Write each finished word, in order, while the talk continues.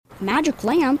Magic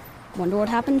lamp? Wonder what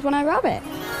happens when I rub it.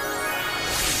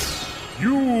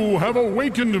 You have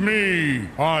awakened me.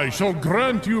 I shall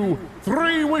grant you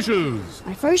 3 wishes.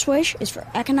 My first wish is for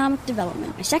economic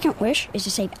development. My second wish is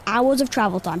to save hours of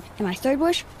travel time. And my third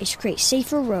wish is to create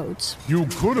safer roads. You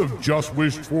could have just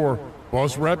wished for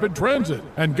Bus Rapid Transit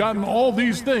and gotten all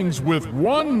these things with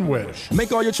 1 wish.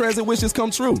 Make all your transit wishes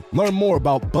come true. Learn more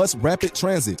about Bus Rapid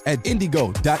Transit at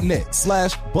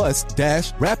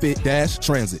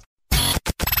indigo.net/bus-rapid-transit.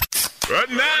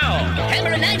 And now, Hammer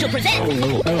and Nigel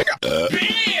present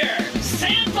beer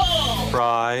sample.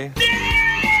 Fry.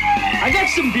 I got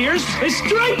some beers. Let's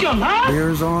drink them, huh?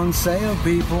 Beer's on sale,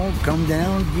 people. Come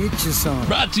down, get you some.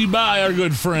 Brought to you by our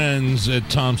good friends at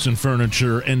Thompson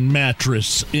Furniture and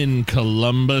Mattress in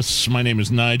Columbus. My name is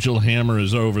Nigel. Hammer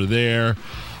is over there.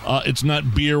 It's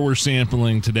not beer we're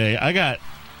sampling today. I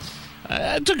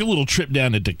took a little trip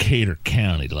down to Decatur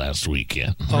County last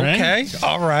weekend. Right? Okay,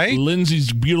 all right.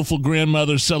 Lindsay's beautiful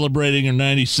grandmother celebrating her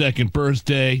 92nd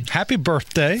birthday. Happy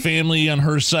birthday. Family on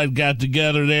her side got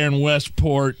together there in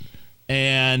Westport,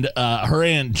 and her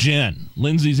Aunt Jen,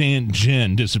 Lindsay's Aunt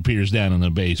Jen, disappears down in the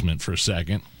basement for a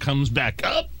second, comes back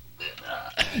up.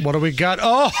 What do we got?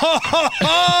 Oh,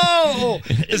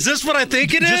 is this what I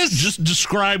think it is? Just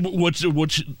describe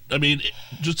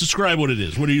just describe what it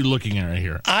is. What are you looking at right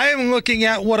here? I am looking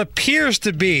at what appears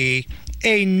to be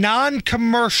a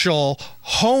non-commercial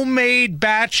homemade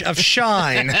batch of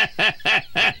Shine.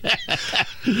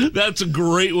 That's a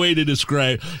great way to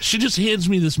describe. She just hands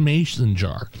me this mason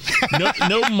jar.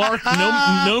 No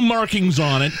markings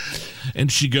on it.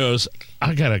 And she goes,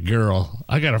 I got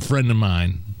a friend of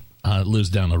mine lives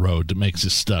down the road that makes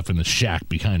this stuff in the shack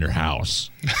behind her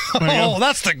house. Oh,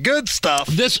 that's the good stuff.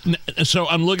 So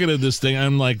I'm looking at this thing.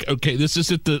 I'm like, okay, this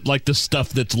isn't the stuff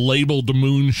that's labeled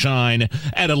moonshine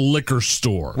at a liquor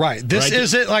store. Right. This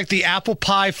isn't like the apple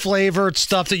pie flavored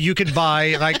stuff that you could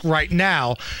buy like right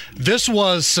now. This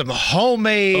was some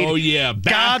homemade,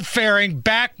 God-fearing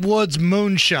backwoods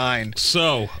moonshine.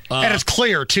 So, and it's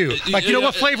clear too. Like, you know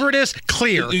what flavor it is?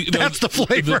 Clear. That's the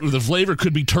flavor. The flavor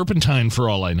could be turpentine for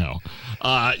all I know.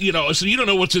 So you don't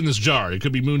know what's in this jar. It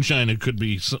could be moonshine. It could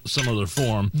be some other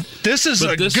form. This is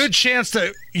good chance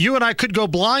that you and I could go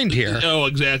blind here. Oh,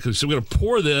 exactly. So we're going to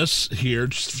pour this here,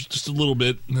 just a little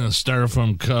bit in a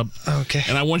styrofoam cup. Okay.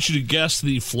 And I want you to guess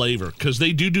the flavor, because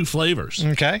they do flavors.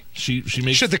 Okay. She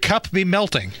makes. Should the cup be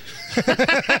melting?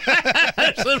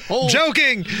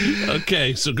 Joking.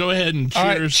 Okay, so go ahead and cheers.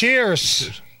 All right,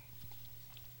 cheers.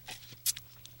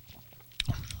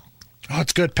 Oh,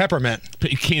 it's good. Peppermint.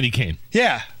 Candy cane.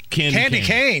 Yeah. Candy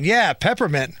cane. Yeah,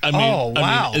 peppermint.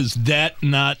 Wow. Is that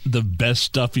not the best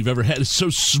stuff you've ever had? It's so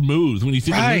smooth when you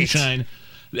think of moonshine.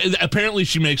 Apparently,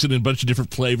 she makes it in a bunch of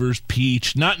different flavors.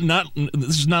 Peach.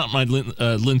 This is not my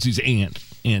Lindsay's Aunt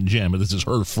Jen, but this is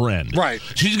her friend. Right.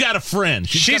 She's got a friend.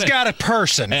 She's got a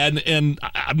person. And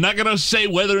I'm not going to say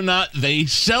whether or not they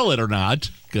sell it or not,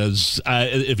 because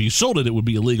if you sold it, it would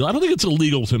be illegal. I don't think it's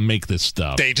illegal to make this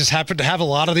stuff. They just happen to have a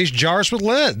lot of these jars with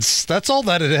lids. That's all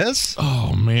that it is.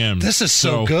 Oh, man. This is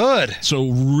so good. So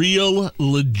real,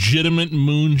 legitimate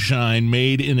moonshine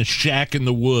made in a shack in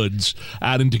the woods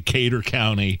out in Decatur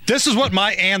County. This is what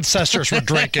my ancestors were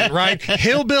drinking, right?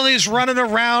 Hillbillies running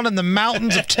around in the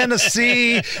mountains of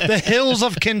Tennessee, the hills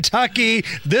of Kentucky.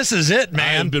 This is it,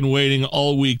 man. I've been waiting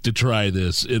all week to try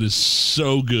this. It is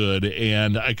so good,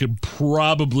 and I could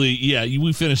probably,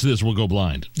 we finish this, we'll go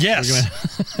blind.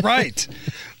 Yes, right.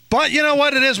 But you know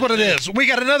what? It is what it is. We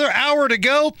got another hour to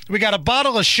go. We got a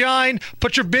bottle of Shine.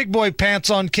 Put your big boy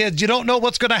pants on, kids. You don't know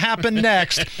what's going to happen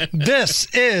next. This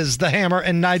is the Hammer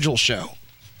and Nigel Show.